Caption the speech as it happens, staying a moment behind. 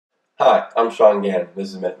Hi, I'm Sean Gannon. This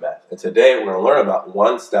is Minute Math, and today we're going to learn about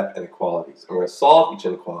one-step inequalities. And we're going to solve each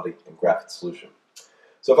inequality and graph its solution.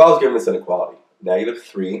 So if I was given this inequality, negative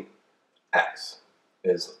 3x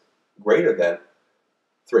is greater than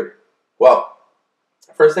 3. Well,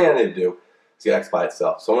 the first thing I need to do is get x by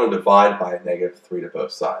itself. So I'm going to divide by negative 3 to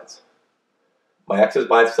both sides. My x is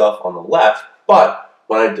by itself on the left, but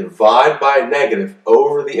when I divide by negative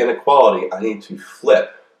over the inequality, I need to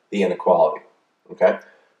flip the inequality. Okay?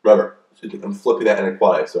 Remember, I'm flipping that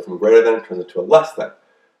inequality. So from greater than turns into a less than.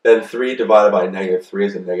 Then 3 divided by negative 3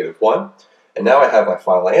 is a negative 1. And now I have my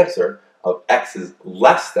final answer of x is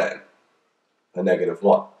less than a negative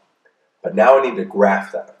 1. But now I need to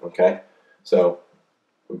graph that. Okay? So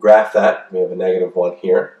we graph that. We have a negative 1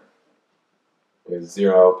 here. We have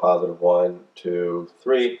 0, positive 1, 2,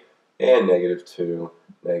 3, and negative 2,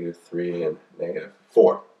 negative 3, and negative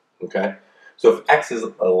 4. Okay? So if x is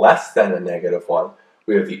less than a negative 1,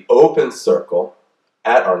 we have the open circle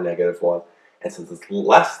at our negative 1, and since it's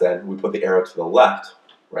less than, we put the arrow to the left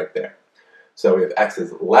right there. So we have x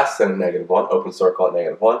is less than a negative 1, open circle at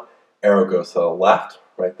negative 1, arrow goes to the left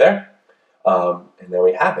right there, and then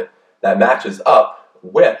we have it. That matches up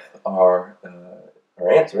with our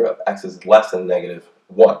answer of x is less than negative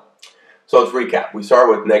 1. So let's recap. We start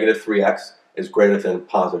with negative 3x is greater than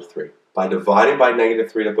positive 3. By dividing by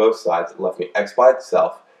negative 3 to both sides, it left me x by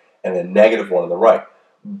itself and then negative 1 on the right.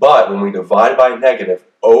 But when we divide by negative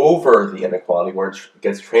over the inequality, where it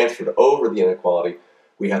gets transferred over the inequality,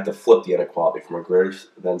 we have to flip the inequality from a greater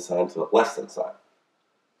than sign to the less than sign.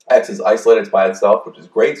 X is isolated by itself, which is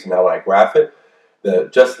great. So now when I graph it,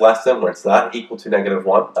 the just less than, where it's not equal to negative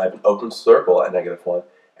 1, I have an open circle at negative 1.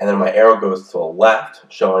 And then my arrow goes to the left,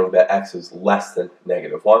 showing that x is less than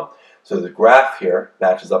negative 1. So the graph here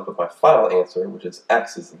matches up with my final answer, which is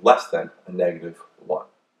x is less than a negative 1.